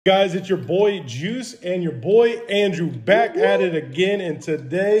Guys, it's your boy Juice and your boy Andrew back at it again, and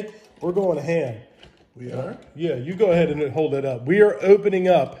today we're going ham. We are? Yeah, you go ahead and hold it up. We are opening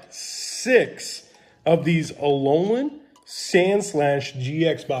up 6 of these Alolan Sandslash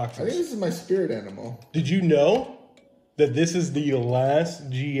GX boxes. I think this is my spirit animal. Did you know that this is the last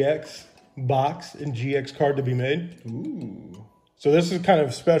GX box and GX card to be made? Ooh. So this is kind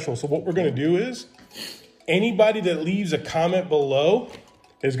of special. So what we're going to do is anybody that leaves a comment below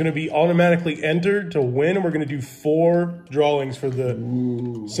is going to be automatically entered to win, and we're going to do 4 drawings for the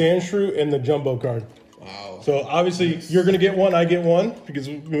Sandshrew and the Jumbo card. Wow. So obviously you're going to get one, I get one, because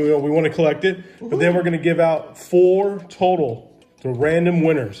we want to collect it. But then we're going to give out 4 total to random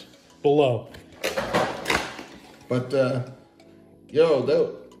winners below. But,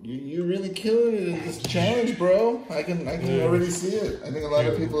 yo, you really killing it in this challenge, bro. I can already see it. I think a lot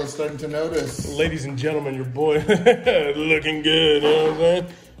of people are starting to notice. Ladies and gentlemen, your boy looking good, you know what I'm saying?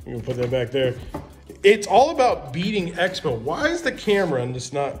 I'm gonna put that back there. It's all about beating Expo. Why is the camera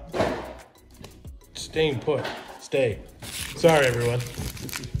just not staying put? Stay. Sorry, everyone.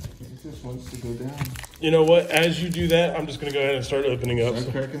 It just wants to go down. You know what? As you do that, I'm just gonna go ahead and start opening up.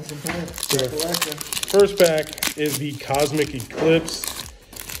 I'm cracking some packs. Sure. First pack is the Cosmic Eclipse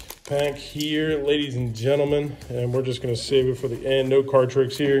pack here, ladies and gentlemen, and we're just gonna save it for the end. No card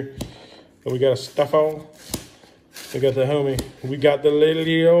tricks here. But we got a Stuffo. We got the homie. We got the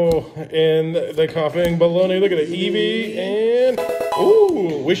Lelio and the Coughing Baloney. Look at the Eevee and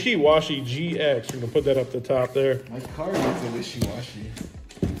ooh, Wishy Washy GX. We're gonna put that up the top there. My card is a wishy-washy.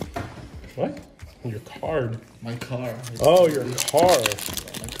 What? Your card? My car. Oh, your car. My car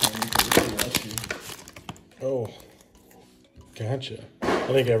is a wishy-washy. Oh, gotcha.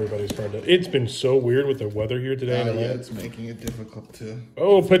 I think everybody's card does. It's been so weird with the weather here today. Yeah, it's making it difficult to.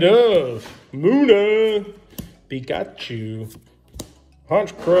 Oh, Pkwy, Muna, Pikachu,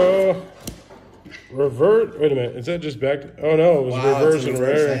 Honchcrow, Revert. Wait a minute, is that just back? Oh no, it was reverse and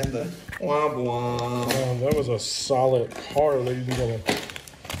rare. Oh, that was a solid card, ladies and gentlemen.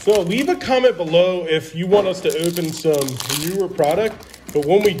 So leave a comment below if you want us to open some newer product. But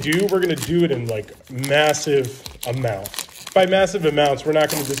when we do, we're gonna do it in like massive amounts. By massive amounts, we're not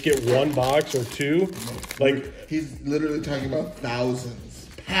going to just get 1 box or 2. Like he's literally talking about thousands,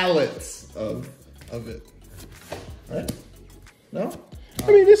 pallets of it. Right? No?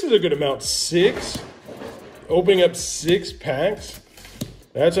 I mean, this is a good amount. 6. Opening up 6 packs.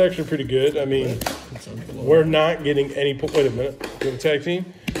 That's actually pretty good. I mean, we're not getting any. Wait a minute. We have a tag team.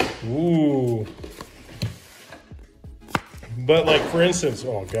 Ooh. But like for instance,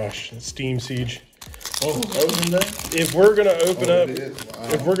 oh gosh, Steam Siege. Oh, that was in there? If we're gonna open up, wow.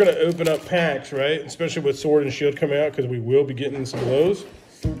 If we're gonna open up packs, right, especially with Sword and Shield coming out, because we will be getting some of those,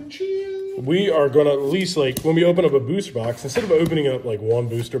 we are gonna at least, like, when we open up a booster box, instead of opening up like 1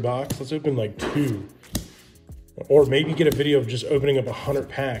 booster box, let's open like 2, or maybe get a video of just opening up 100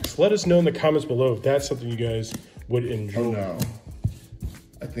 packs. Let us know in the comments below if that's something you guys would enjoy. Oh no,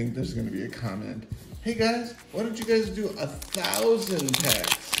 I think there's gonna be a comment. Hey guys, why don't you guys do 1,000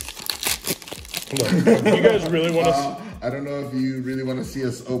 packs? No, you guys really want to? I don't know if you really want to see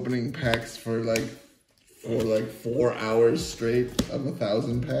us opening packs for like 4 hours straight of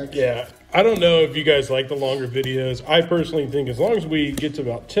 1,000 packs. Yeah, I don't know if you guys like the longer videos. I personally think as long as we get to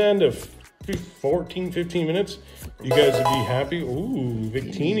about 10 to 14, 15 minutes, you guys would be happy. Ooh,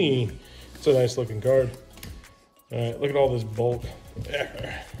 Victini. It's a nice looking card. All right, look at all this bulk.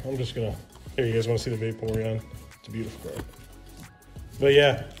 I'm just gonna. Here, you guys want to see the Vaporeon? It's a beautiful card. But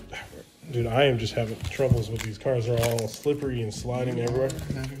yeah. Dude, I am just having troubles with these cars. They're all slippery and sliding everywhere.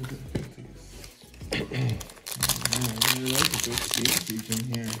 I really like the Steam Siege in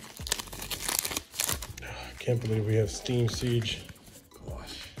here. I can't believe we have Steam Siege.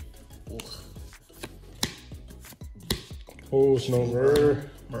 Gosh. Oh, Snow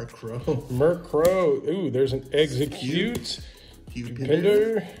Rare. Murkrow. Ooh, there's an Execute.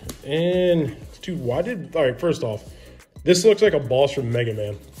 Pinder. And, dude, why did... All right, first off, this looks like a boss from Mega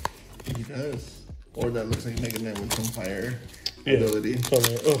Man. He does. Or that looks like Mega Man with some fire ability. Oh,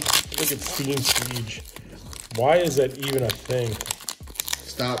 look at Steam Siege. Why is that even a thing?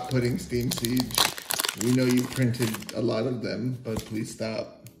 Stop putting Steam Siege. We know you printed a lot of them, but please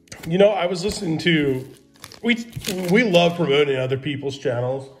stop. You know, I was listening to... We love promoting other people's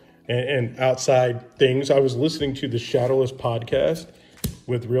channels and outside things. I was listening to the Shadowless podcast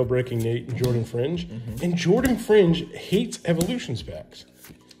with Real Breaking Nate and Jordan Fringe. And Jordan Fringe hates Evolutions packs.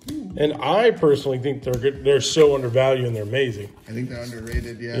 And I personally think they're good. They're so undervalued and they're amazing. I think they're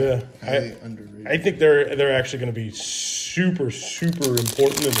underrated, yeah. Yeah. Highly underrated. I think they're actually going to be super, super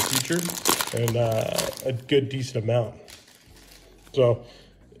important in the future and a good, decent amount. So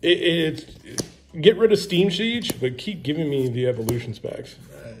Get rid of Steam Siege, but keep giving me the evolution specs.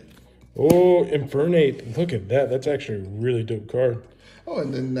 Right. Oh, Infernate. Look at that. That's actually a really dope card. Oh,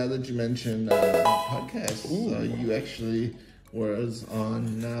 and then now that you mentioned podcasts, you actually was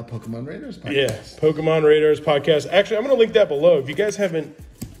on Pokemon Raiders podcast. Yeah, Pokemon Raiders podcast. Actually, I'm going to link that below. If you guys haven't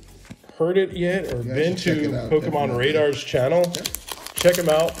heard it yet or been to Pokemon Radar's channel, check him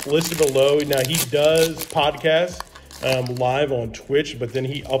out. Listed below. Now, he does podcasts live on Twitch, but then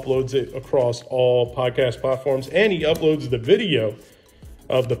he uploads it across all podcast platforms, and he uploads the video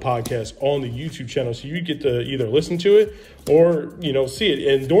of the podcast on the YouTube channel, so you get to either listen to it or, you know, see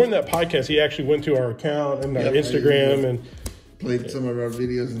it. And during that podcast, he actually went to our account and our Instagram and played some of our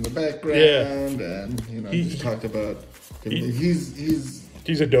videos in the background, and you know, just talked about.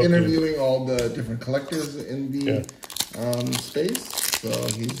 He's a dope interviewing all the different collectors in the space, so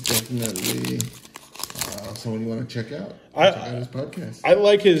he's definitely someone you want to check out. Check out his podcast. I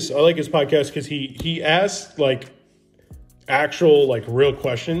like his podcast because he asks like actual like real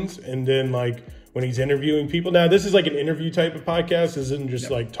questions, and then like when he's interviewing people. Now this is like an interview type of podcast. This isn't just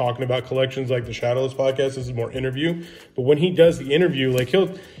like talking about collections like the Shadowless podcast. This is more interview. But when he does the interview, like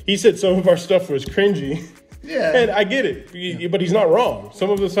he said some of our stuff was cringy. Yeah, and I get it, but he's not wrong. Some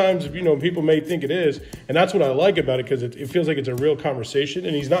of the times, you know, people may think it is, and that's what I like about it, because it feels like it's a real conversation,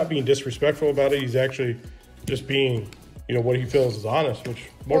 and he's not being disrespectful about it. He's actually just being, you know, what he feels is honest, which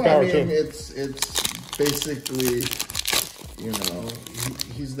more power to him. It's basically, you know,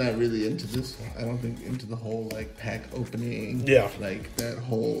 he's not really into this. I don't think into the whole like pack opening, like that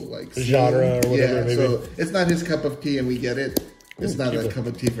whole like genre or whatever. Yeah, so it's not his cup of tea, and we get it. It's not a cup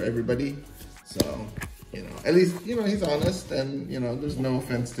of tea for everybody. So, you know, at least, you know, he's honest, and, you know, there's no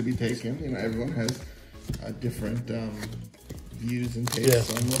offense to be taken. You know, everyone has different views and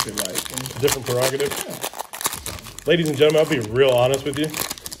tastes on what they like. And different prerogative. Ladies and gentlemen, I'll be real honest with you.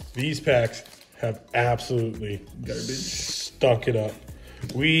 These packs have absolutely stunk it up.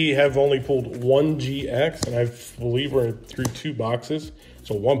 We have only pulled one GX, and I believe we're through 2 boxes.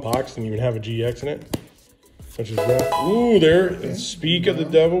 So one box didn't even have a GX in it, which is rough. Ooh, there. Speak of the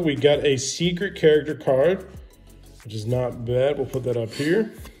devil. We got a secret character card, which is not bad. We'll put that up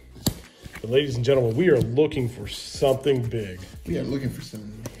here. But ladies and gentlemen, we are looking for something big. We are looking for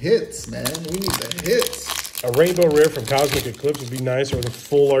some hits, man. We need the hits. A rainbow rare from Cosmic Eclipse would be nice, or the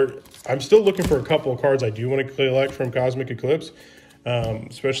full art. I'm still looking for a couple of cards I do want to collect from Cosmic Eclipse,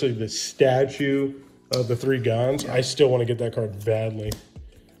 especially the statue of the 3 Gons. I still want to get that card badly.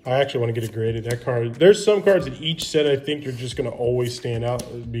 I actually want to get it graded. That card, there's some cards in each set I think are just going to always stand out.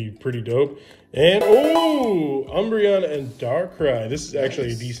 It would be pretty dope. And, oh, Umbreon and Darkrai. This is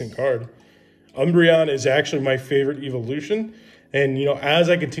actually a decent card. Umbreon is actually my favorite evolution. And, you know, as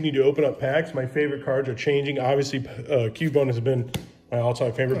I continue to open up packs, my favorite cards are changing. Obviously, Cubone has been my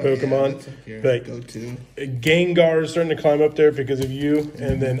all-time favorite Pokemon. Yeah, but go-to. Gengar is starting to climb up there because of you.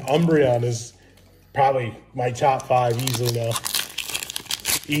 And then Umbreon is probably my top 5 easily now.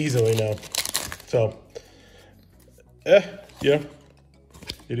 Easily now. So, yeah.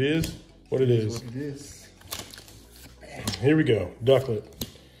 It is what it is. What it is. Here we go. Ducklet.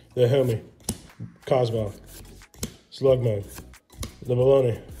 The Helmy. Cosmo. Slugma. The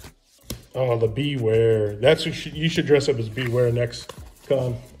Baloney. Oh, the Beware. That's what you should dress up as Beware next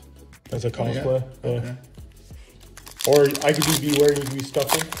con. As a cosplay. Oh, yeah. Okay. Or I could be Beware and you could be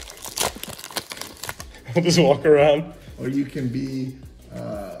Stuffing. I'll just walk around. Or you can be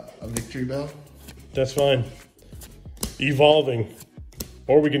a Victory Bell. That's fine. Evolving.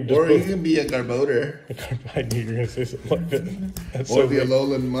 Or we can just Or you can be a Garbodor. I knew you were going to say something like that. That's or the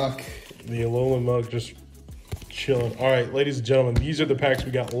Alolan Muck. The Alolan Muck just chilling. All right, ladies and gentlemen, these are the packs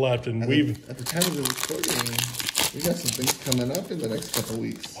we got left. And at the time of the recording, we got some things coming up in the next couple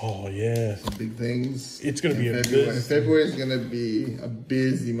weeks. Oh, yeah. Some big things. It's going to be February is going to be a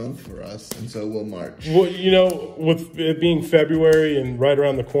busy month for us, and so we'll March. Well, you know, with it being February and right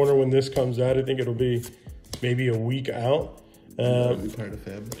around the corner when this comes out, I think it'll be maybe a week out. Early part of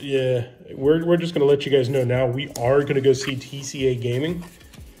Feb. Yeah, we're just going to let you guys know now. We are going to go see TCA Gaming.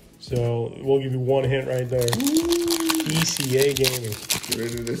 So we'll give you one hint right there. TCA Gaming. Get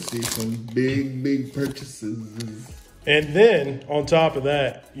ready to see some big purchases. And then on top of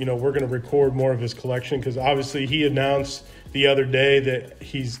that, you know, we're going to record more of his collection because obviously he announced the other day that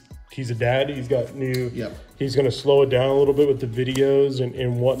he's a dad. He's got new. Yep. He's going to slow it down a little bit with the videos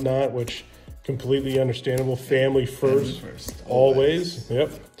and whatnot, which completely understandable. Family first always.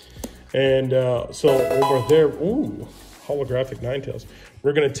 Yep. And so when we're there, ooh, holographic Ninetales.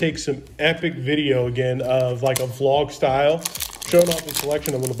 We're going to take some epic video again of like a vlog style, showing off the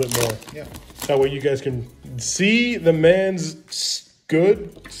collection a little bit more. Yeah. That way you guys can see the man's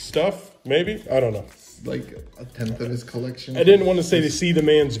good stuff, maybe. I don't know. Like a 10th of his collection. I didn't want to say to see the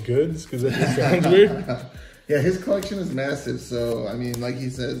man's goods because that just sounds weird. Yeah, his collection is massive. So, I mean, like he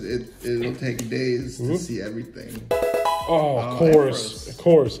says, it'll take days to see everything. Oh, of course. Of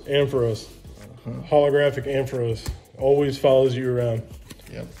course. Ampharos. Holographic Ampharos. Always follows you around.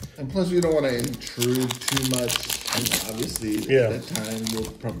 Yep. And plus, you don't want to intrude too much. And obviously, at that time,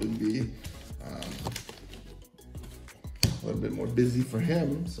 you'll probably be a little bit more busy for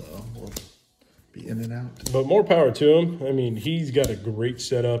him. So, we'll be in and out. But more power to him. I mean, he's got a great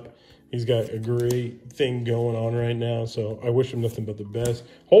setup. He's got a great thing going on right now. So, I wish him nothing but the best.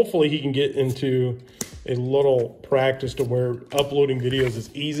 Hopefully, he can get into a little practice to where uploading videos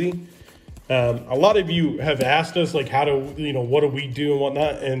is easy. A lot of you have asked us, like, how do, what do we do and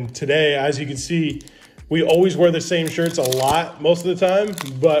whatnot? And today, as you can see, we always wear the same shirts a lot most of the time,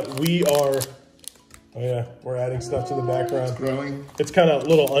 but we are, we're adding stuff to the background. It's growing. It's kind of a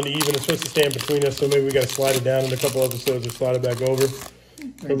little uneven. It's supposed to stand between us, so maybe we got to slide it down in a couple episodes or slide it back over.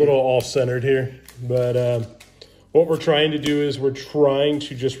 We're a little all-centered here. But what we're trying to do is we're trying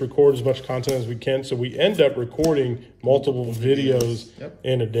to just record as much content as we can, so we end up recording multiple videos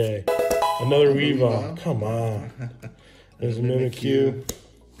in a day. Another Weavile. Come on. There's a Mimikyu.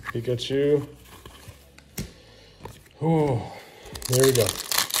 Pikachu. Oh, there we go.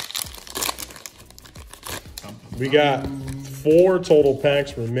 We got 4 total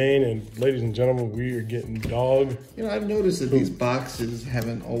packs remain, and ladies and gentlemen, we are getting dog. I've noticed that these boxes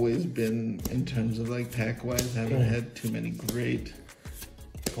haven't always been, in terms of like pack-wise, haven't had too many great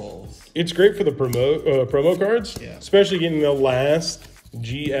pulls. It's great for the promo cards, especially getting the last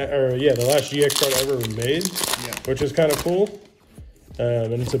the last GX card ever made, which is kind of cool.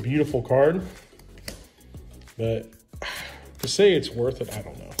 And it's a beautiful card. But to say it's worth it, I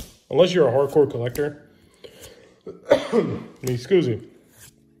don't know. Unless you're a hardcore collector. Excuse me.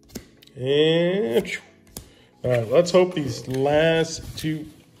 And all right, let's hope these last 2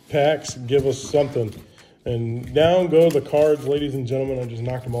 packs give us something. And down go the cards, ladies and gentlemen. I just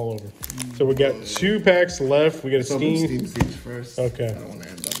knocked them all over. So we got 2 packs left. We got a Steam Siege first. Okay. I don't want to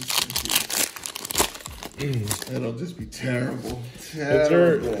end on Steam Siege. It'll just be terrible.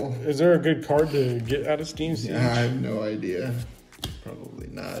 Terrible. Is there a good card to get out of Steam Siege? I have no idea. Probably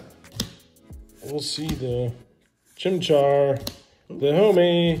not. We'll see the Chimchar, the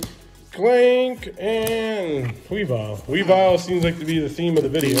Homie, Clank, and Weavile. Weavile seems like to be the theme of the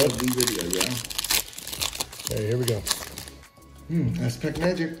video. Okay, here we go. Last pack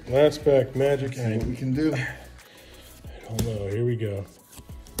magic. Last pack magic. See what we can do. I don't know. Here we go.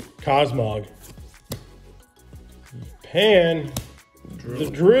 Cosmog. Pan.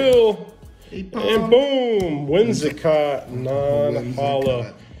 The Drill. And boom! Whimsicott non-hollow.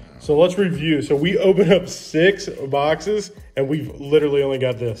 Wow. So let's review. So we opened up 6 boxes, and we've literally only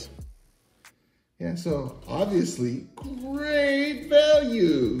got this. Yeah, so obviously, great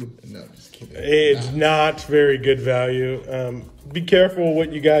value. No, just kidding. It's not very good value. Be careful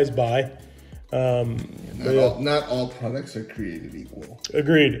what you guys buy. Not all products are created equal.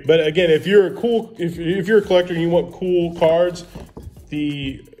 Agreed. But again, if you're a collector and you want cool cards,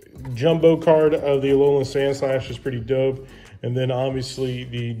 the jumbo card of the Alolan Sandslash is pretty dope. And then obviously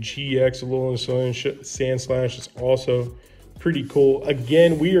the GX Alolan Sandslash is also pretty cool.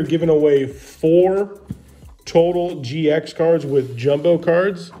 Again, we are giving away 4 total GX cards with jumbo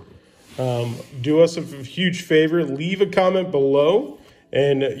cards. Do us a huge favor. Leave a comment below,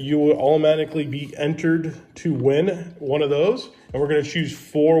 and you will automatically be entered to win one of those. And we're going to choose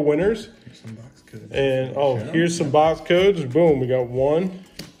 4 winners. Here's some box codes. And here's some box codes. Boom, we got 1,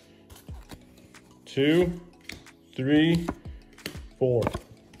 2, 3, 4.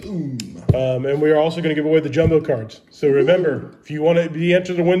 Boom. And we are also going to give away the jumbo cards. So remember, if you want to be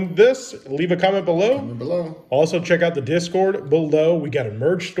entered to win this, leave a comment below. Comment below. Also, check out the Discord below. We got a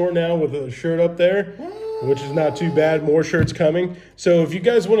merch store now with a shirt up there, which is not too bad. More shirts coming. So if you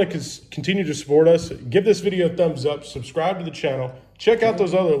guys want to continue to support us, give this video a thumbs up. Subscribe to the channel. Check out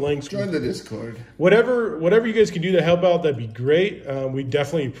those other links. Join the Discord. Whatever you guys can do to help out, that'd be great. We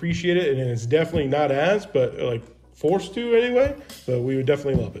definitely appreciate it, and it's definitely not but forced to anyway, but we would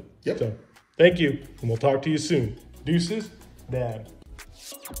definitely love it. Yep. So thank you, and we'll talk to you soon. Deuces, Dad.